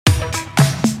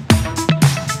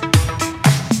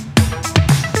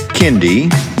Kindy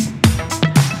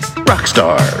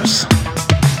Rockstars.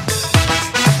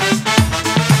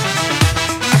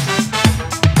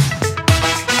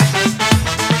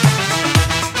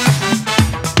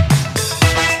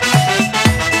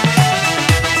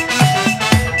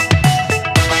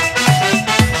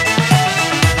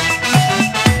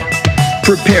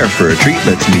 Prepare for a treat,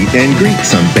 let's meet and greet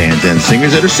some bands and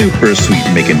singers that are super sweet,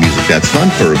 making music that's fun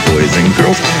for boys and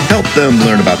girls. Help them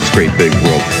learn about this great big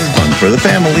world. Fun for the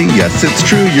family, yes it's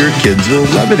true, your kids will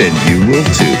love it and you will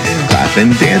too. Clap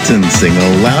and dance and sing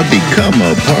aloud, become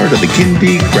a part of the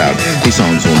Kindy crowd. These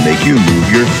songs will make you move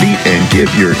your feet and give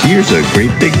your ears a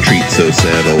great big treat. So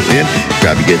settle in,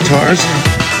 grab your guitars,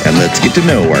 and let's get to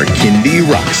know our Kindy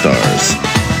Rockstars.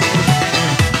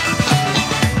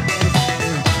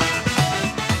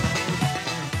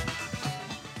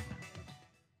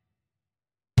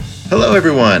 Hello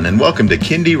everyone, and welcome to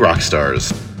Kindy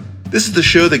Rockstars. This is the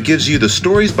show that gives you the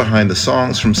stories behind the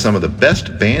songs from some of the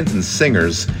best bands and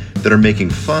singers that are making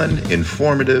fun,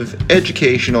 informative,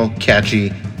 educational,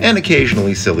 catchy, and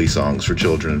occasionally silly songs for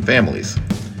children and families.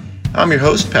 I'm your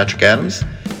host, Patrick Adams,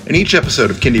 and each episode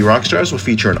of Kindy Rockstars will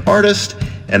feature an artist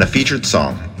and a featured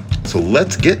song. So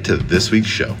let's get to this week's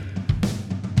show.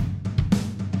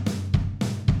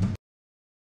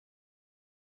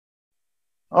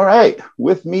 All right,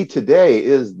 with me today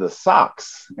is the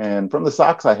SOKS, and from the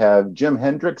SOKS I have Jim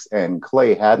Hendricks and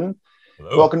Clay Haddon.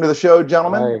 Hello. Welcome to the show,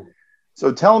 gentlemen. Hi.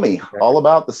 So tell me all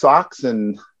about the SOKS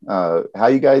and how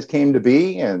you guys came to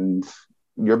be and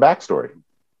your backstory.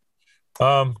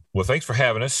 Well, thanks for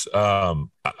having us.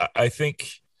 I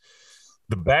think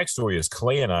the backstory is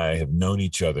Clay and I have known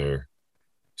each other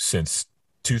since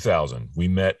 2000. We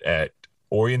met at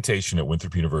orientation at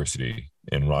Winthrop University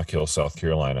in Rock Hill, South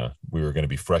Carolina. We were going to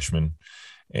be freshmen,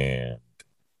 and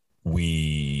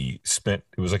we spent,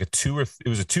 it was a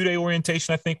 2-day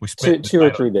orientation. I think we spent two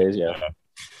or 3 days. Yeah.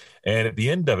 And at the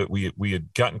end of it, we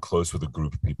had gotten close with a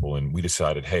group of people, and we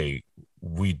decided, hey,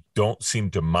 we don't seem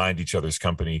to mind each other's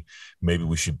company. Maybe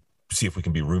we should see if we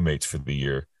can be roommates for the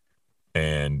year.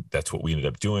 And that's what we ended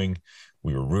up doing.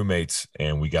 We were roommates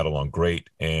and we got along great.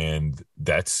 And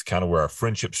that's kind of where our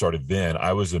friendship started then.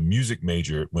 I was a music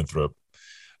major at Winthrop.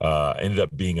 Ended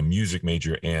up being a music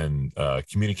major and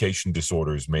communication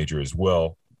disorders major as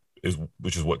well,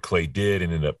 which is what Clay did,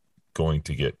 and ended up going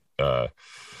to get a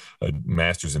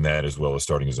master's in that, as well as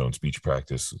starting his own speech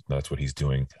practice. That's what he's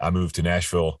doing. I moved to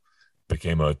Nashville,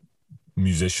 became a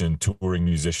musician, touring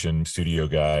musician, studio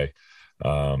guy.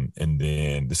 And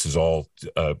then this is all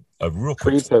a real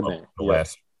quick step up the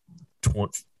last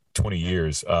 20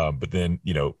 years. But then,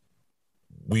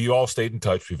 we all stayed in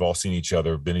touch. We've all seen each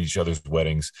other, been at each other's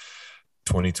weddings.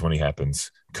 2020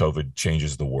 happens. COVID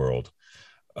changes the world.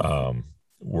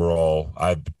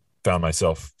 I've found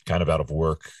myself kind of out of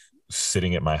work,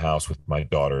 sitting at my house with my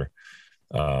daughter.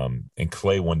 And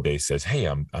Clay one day says, hey,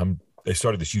 I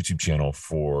started this YouTube channel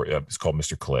it's called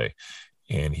Mr. Clay.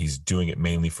 And he's doing it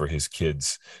mainly for his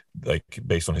kids, like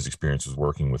based on his experiences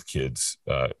working with kids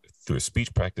through his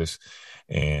speech practice.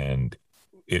 And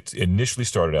it initially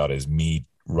started out as me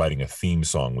writing a theme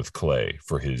song with Clay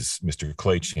for his Mr.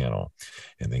 Clay channel.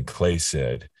 And then Clay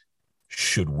said,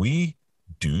 should we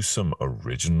do some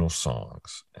original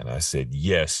songs? And I said,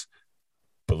 yes,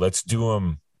 but let's do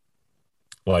them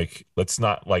let's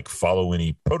not follow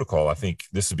any protocol. I think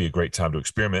this would be a great time to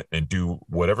experiment and do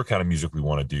whatever kind of music we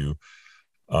want to do.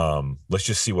 Let's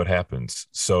just see what happens.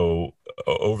 So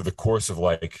over the course of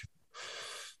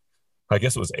I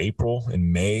guess it was April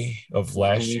and May of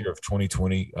last year of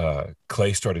 2020,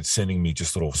 Clay started sending me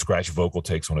just little scratch vocal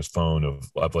takes on his phone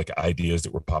of ideas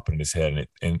that were popping in his head.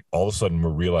 And all of a sudden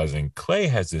we're realizing Clay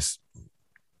has this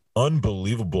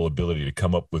unbelievable ability to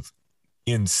come up with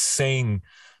insane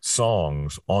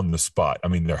songs on the spot. I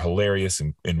mean, they're hilarious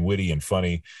and witty and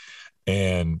funny.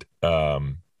 And,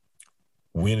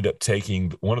 we ended up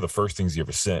taking one of the first things he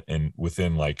ever sent, and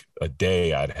within a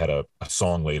day, I'd had a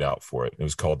song laid out for it. It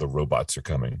was called The Robots Are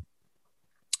Coming.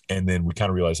 And then we kind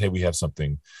of realized, hey, we have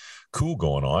something cool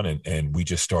going on. And we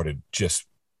just started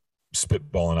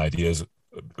spitballing ideas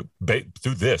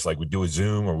through this. We do a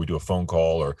Zoom or we do a phone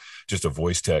call or just a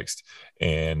voice text.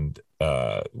 And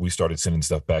we started sending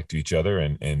stuff back to each other.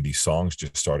 And these songs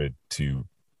just started to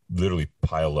literally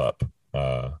pile up.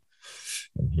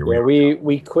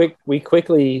 We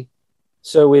quickly,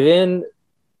 so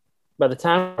by the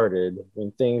time it started,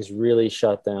 when things really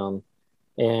shut down,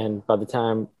 and by the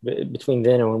time between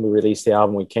then and when we released the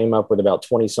album, we came up with about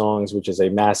 20 songs, which is a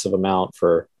massive amount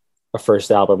for a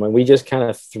first album. And we just kind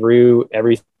of threw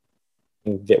everything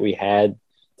that we had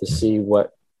to see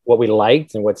what we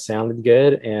liked and what sounded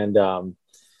good. And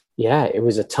Yeah, it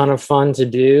was a ton of fun to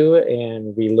do,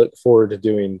 and we look forward to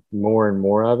doing more and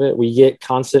more of it. We get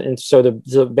constant, and so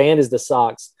the band is the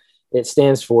SOKS. It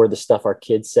stands for the stuff our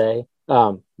kids say.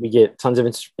 We get tons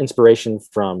of inspiration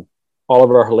from all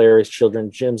of our hilarious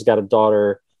children. Jim's got a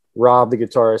daughter. Rob, the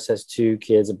guitarist, has two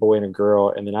kids, a boy and a girl,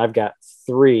 and then I've got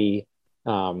three,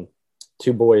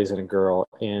 two boys and a girl.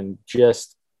 And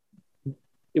just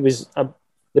it was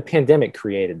the pandemic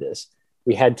created this.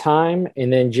 We had time,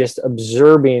 and then just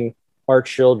observing our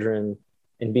children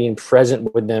and being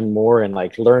present with them more, and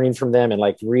like learning from them, and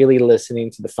like really listening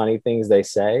to the funny things they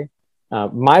say.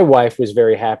 My wife was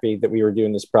very happy that we were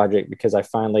doing this project because I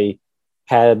finally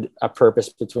had a purpose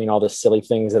between all the silly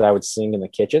things that I would sing in the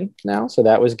kitchen now. So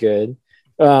that was good.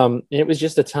 And it was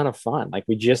just a ton of fun. Like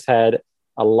we just had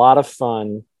a lot of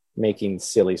fun making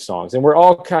silly songs, and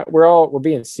we're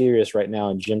being serious right now.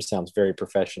 And Jim sounds very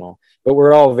professional, but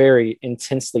we're all very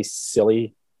intensely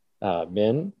silly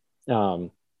men.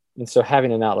 And so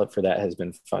having an outlet for that has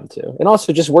been fun too. And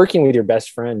also just working with your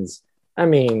best friends. I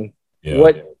mean,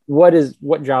 Yeah.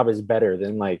 what job is better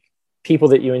than like people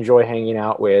that you enjoy hanging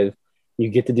out with? You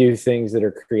get to do things that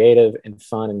are creative and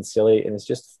fun and silly, and it's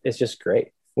just great.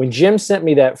 When Jim sent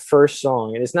me that first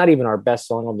song, and it's not even our best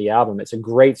song on the album, it's a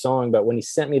great song, but when he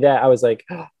sent me that, I was like,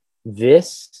 oh,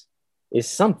 this is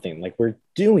something. Like we're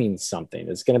doing something.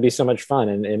 It's going to be so much fun,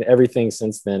 and everything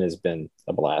since then has been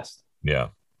a blast. Yeah.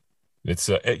 It's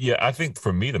yeah, I think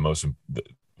for me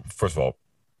first of all,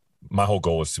 my whole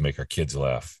goal is to make our kids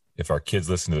laugh. If our kids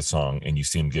listen to the song and you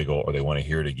see them giggle or they want to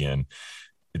hear it again,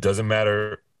 it doesn't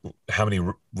matter how many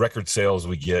record sales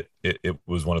we get. It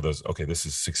was one of those, okay, this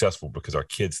is successful because our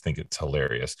kids think it's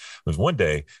hilarious. Because one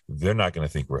day they're not going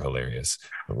to think we're hilarious,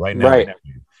 but right now, Right.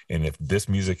 and if this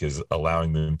music is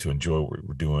allowing them to enjoy what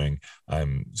we're doing,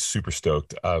 I'm super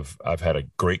stoked. I've had a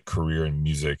great career in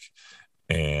music,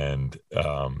 and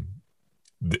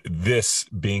this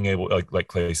being able, like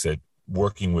Clay said,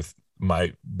 working with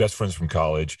my best friends from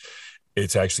college,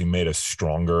 it's actually made us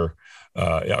stronger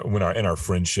in our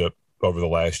friendship over the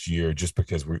last year, just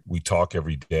because we talk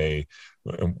every day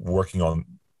and working on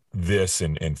this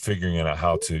and figuring out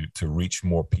how to reach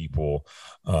more people.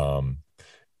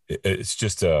 It's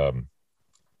just it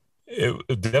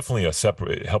definitely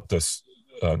it helped us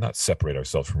not separate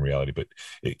ourselves from reality, but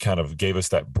it kind of gave us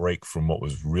that break from what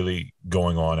was really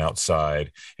going on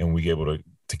outside, and we were able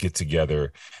to get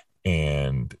together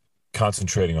and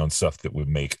concentrating on stuff that would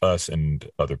make us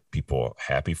and other people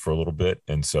happy for a little bit.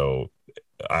 And so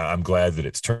I'm glad that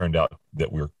it's turned out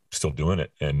that we're still doing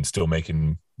it and still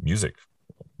making music.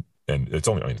 And it's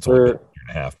only been a year and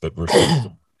a half, but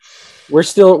we're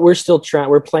still trying.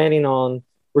 We're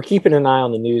keeping an eye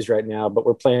on the news right now, but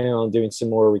we're planning on doing some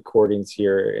more recordings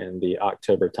here in the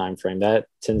October timeframe. That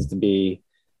tends to be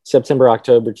September,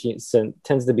 October tends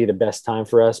to be the best time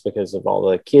for us because of all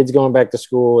the kids going back to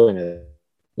school, and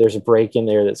there's a break in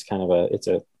there that's kind of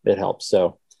it helps.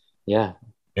 So yeah.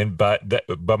 And by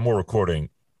more recording,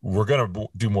 we're going to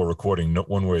do more recording, not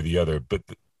one way or the other, but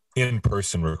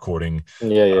in-person recording.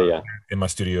 Yeah. In my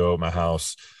studio, my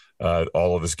house,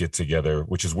 all of us get together,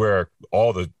 which is where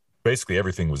basically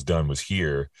everything was done was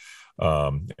here.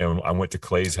 And I went to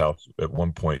Clay's house at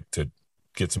one point to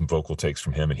get some vocal takes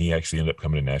from him, and he actually ended up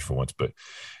coming to Nashville once, but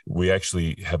we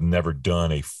actually have never done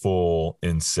a full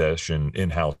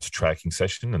in-house tracking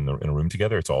session in a room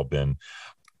together. It's all been,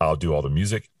 I'll do all the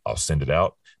music, I'll send it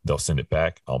out, they'll send it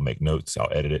back, I'll make notes,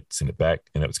 I'll edit it, send it back.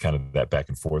 And it was kind of that back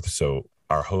and forth. So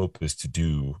our hope is to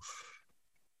do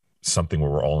something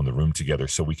where we're all in the room together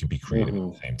so we can be creative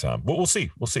at the same time. But we'll see.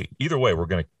 Either way, we're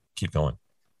going to keep going.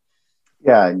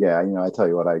 Yeah. I tell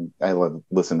you what, I love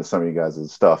listening to some of you guys'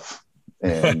 stuff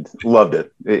and loved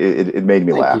it. It made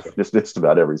me laugh. Just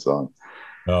about every song.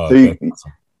 Oh, so you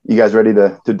guys ready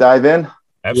to dive in?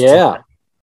 Absolutely. Yeah.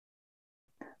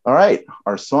 All right.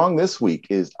 Our song this week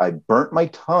is I Burnt My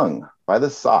Tongue by the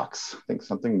SOKS. I think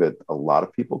something that a lot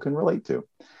of people can relate to.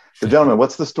 So, gentlemen,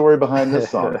 what's the story behind this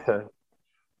song?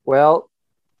 Well,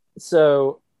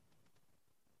 so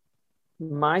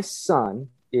my son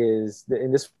is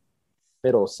in this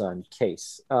middle son,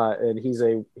 Case, and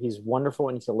he's wonderful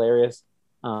and he's hilarious.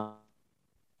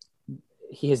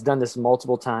 He has done this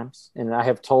multiple times, and I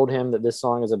have told him that this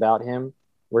song is about him,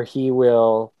 where he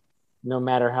will, no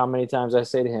matter how many times I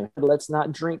say to him, let's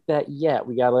not drink that yet,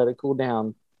 we got to let it cool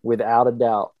down, without a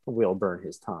doubt will burn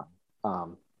his tongue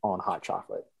on hot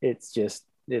chocolate. It's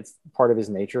part of his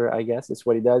nature, I guess. It's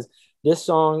what he does. This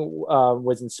song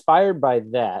was inspired by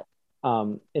that.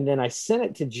 And then I sent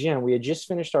it to Jim. We had just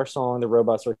finished our song, The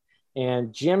Robots,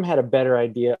 and Jim had a better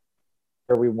idea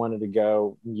where we wanted to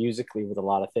go musically with a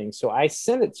lot of things. So I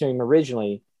sent it to him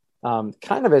originally,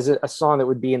 kind of as a song that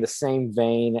would be in the same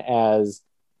vein as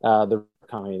the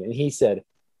comedy. And he said,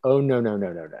 "Oh no, no,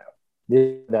 no, no, no!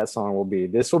 That song will be.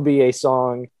 This will be a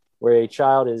song where a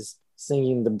child is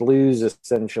singing the blues,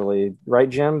 essentially, right,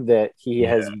 Jim? That he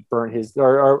has burnt his,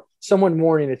 or someone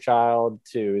mourning a child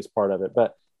too is part of it.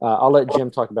 But I'll let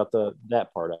Jim talk about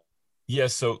that part of it." Yeah,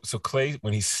 so Clay,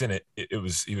 when he sent it,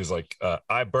 he was like,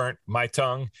 "I burnt my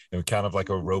tongue," and kind of like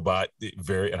a robot,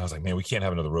 and I was like, "Man, we can't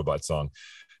have another robot song."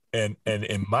 And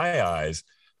in my eyes,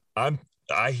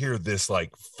 I hear this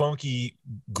like funky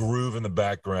groove in the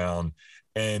background,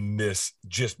 and this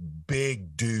just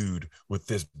big dude with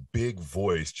this big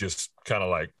voice, just kind of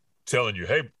like telling you,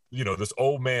 "Hey, this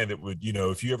old man that would,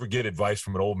 if you ever get advice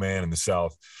from an old man in the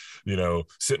South,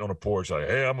 sitting on a porch, like,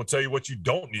 hey, I'm gonna tell you what you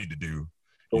don't need to do."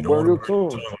 You don't want to burn your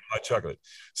tongue on hot chocolate.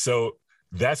 So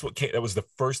that was the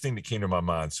first thing that came to my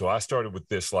mind. So I started with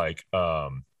this like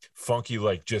funky,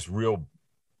 like just real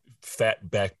fat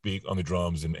backbeat on the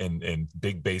drums and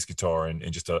big bass guitar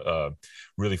and just a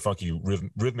really funky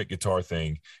rhythmic guitar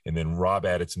thing. And then Rob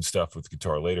added some stuff with the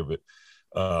guitar later. But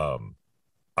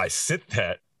I sent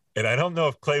that, and I don't know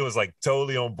if Clay was like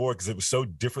totally on board because it was so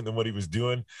different than what he was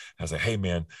doing. I was like, "Hey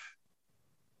man,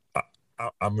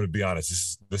 I'm going to be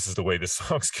honest. This is the way this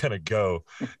song's going to go."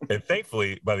 And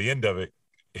thankfully, by the end of it,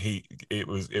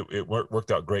 it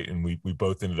worked out great, and we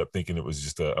both ended up thinking it was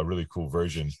just a really cool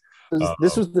version.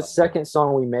 This was the second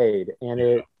song we made, and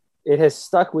it has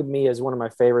stuck with me as one of my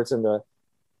favorites. And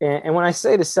when I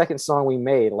say the second song we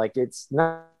made, like it's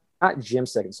not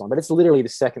Jim's second song, but it's literally the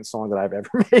second song that I've ever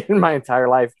made in my entire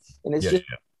life, and it's I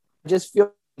just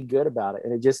feel good about it,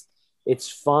 and it's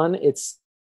fun.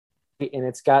 And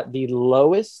it's got the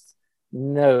lowest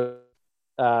note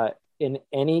in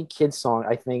any kid song,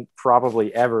 I think,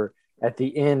 probably ever. At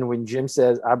the end, when Jim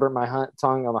says, "I burnt my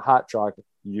tongue on the hot chocolate,"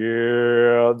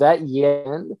 that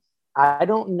end. I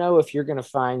don't know if you're going to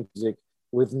find music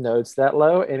with notes that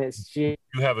low, and it's just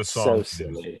you have a song so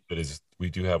silly. that is. We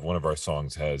do have one of our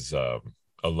songs has a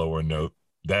lower note.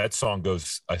 That song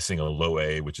goes. I sing a low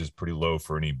A, which is pretty low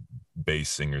for any bass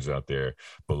singers out there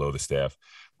below the staff.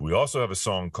 We also have a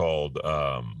song called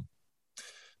 "Are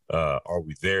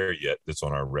We There Yet?" that's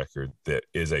on our record. That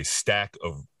is a stack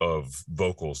of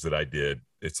vocals that I did.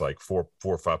 It's like four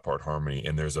or 5 part harmony,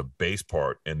 and there's a bass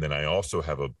part, and then I also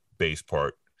have a bass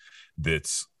part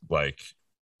that's like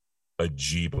a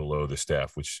G below the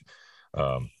staff, which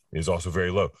is also very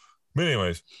low. But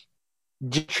anyways,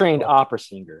 trained opera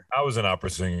singer. I was an opera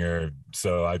singer,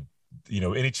 so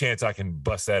any chance I can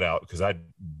bust that out, because I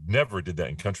never did that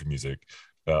in country music.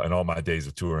 In all my days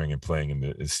of touring and playing in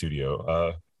the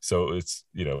studio. So it's,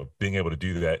 being able to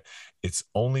do that, it's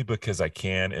only because I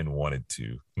can and wanted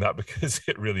to, not because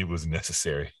it really was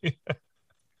necessary.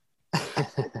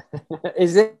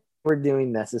 Is it we're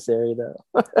doing necessary though?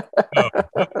 No,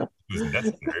 it was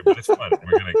necessary, but it's fun.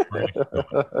 We're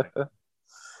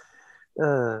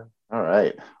gonna All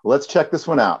right, let's check this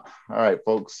one out. All right,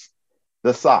 folks,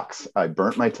 the SOKS, "I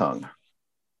Burnt My Tongue."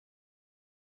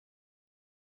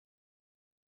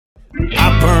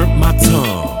 I burnt my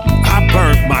tongue, I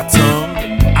burnt my tongue,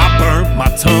 I burnt my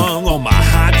tongue on my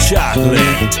hot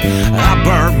chocolate. I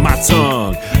burnt my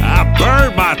tongue, I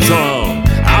burnt my tongue,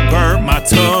 I burnt my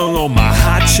tongue on my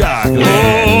hot chocolate.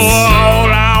 Oh,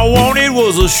 all I wanted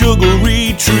was a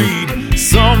sugary treat,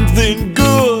 something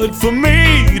good for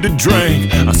me to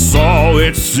drink. I saw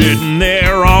it sitting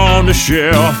there on the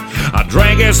shelf. I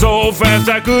drank it so fast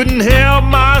I couldn't help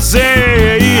myself.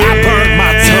 I burnt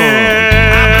my tongue,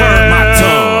 I burnt my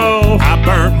tongue, I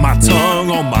burnt my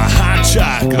tongue on my hot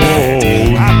chocolate.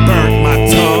 I burnt my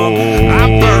tongue,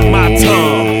 I burnt my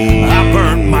tongue, I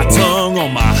burnt my tongue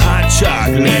on my hot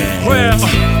chocolate. Well,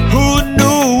 who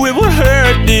knew it would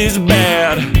hurt this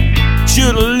bad?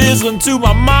 Should've listened to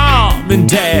my mom and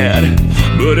dad.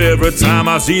 But every time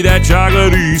I see that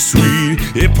chocolatey sweet,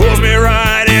 it pulls me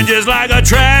right in just like a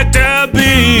tractor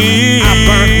beat. I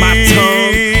burnt my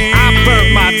tongue, I burnt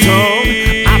my tongue,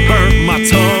 I burnt my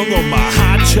tongue on my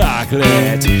hot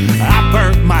chocolate. I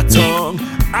burnt my tongue,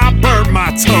 I burnt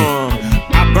my tongue,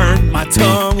 I burnt my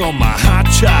tongue on my hot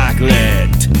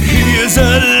chocolate. Here's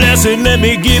a lesson, let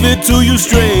me give it to you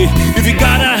straight. If you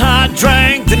got a hot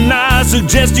drink, then I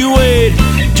suggest you wait.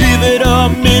 Give it a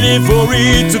minute for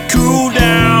it to cool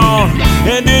down,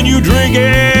 and then you drink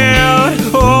it,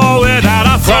 oh, without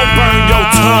a frown. Don't burn your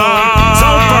tongue,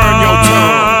 don't burn your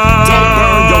tongue, don't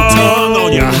burn your tongue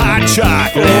on your hot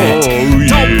chocolate.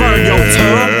 Don't burn your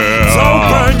tongue, don't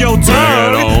burn your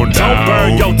tongue, don't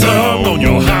burn your tongue on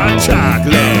your hot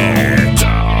chocolate.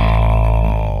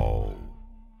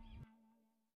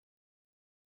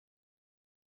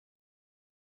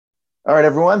 All right,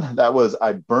 everyone. That was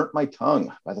I Burnt My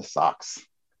Tongue by the SOKS.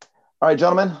 All right,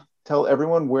 gentlemen, tell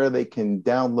everyone where they can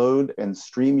download and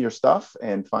stream your stuff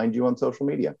and find you on social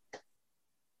media.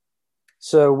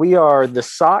 So we are the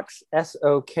SOKS,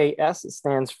 SOKS. It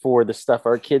stands for the stuff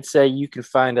our kids say. You can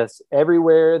find us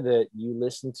everywhere that you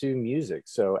listen to music.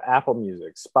 So Apple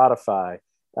Music, Spotify.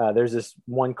 There's this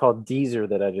one called Deezer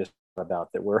that I just thought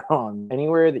about that we're on.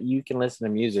 Anywhere that you can listen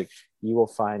to music, you will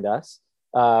find us.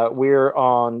 We're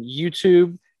on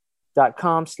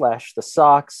youtube.com/the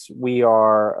SOKS. We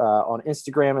are on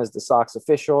Instagram as the SOKS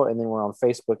official, and then we're on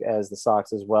Facebook as the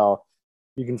SOKS as well.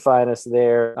 You can find us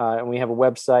there. And we have a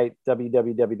website,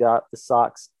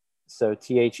 www.thesoks, so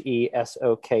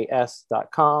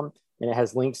THESOKS.com. And it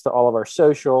has links to all of our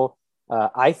social.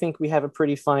 I think we have a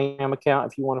pretty funny Instagram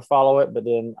account if you want to follow it, but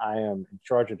then I am in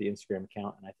charge of the Instagram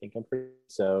account, and I think I'm pretty,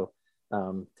 so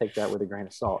take that with a grain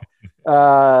of salt.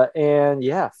 And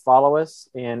yeah, follow us,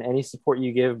 and any support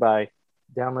you give by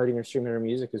downloading or streaming our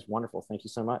music is wonderful. Thank you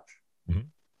so much. Mm-hmm.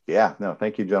 Yeah, no,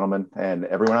 thank you, gentlemen. And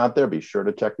everyone out there, be sure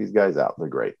to check these guys out. They're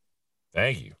great.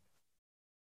 Thank you.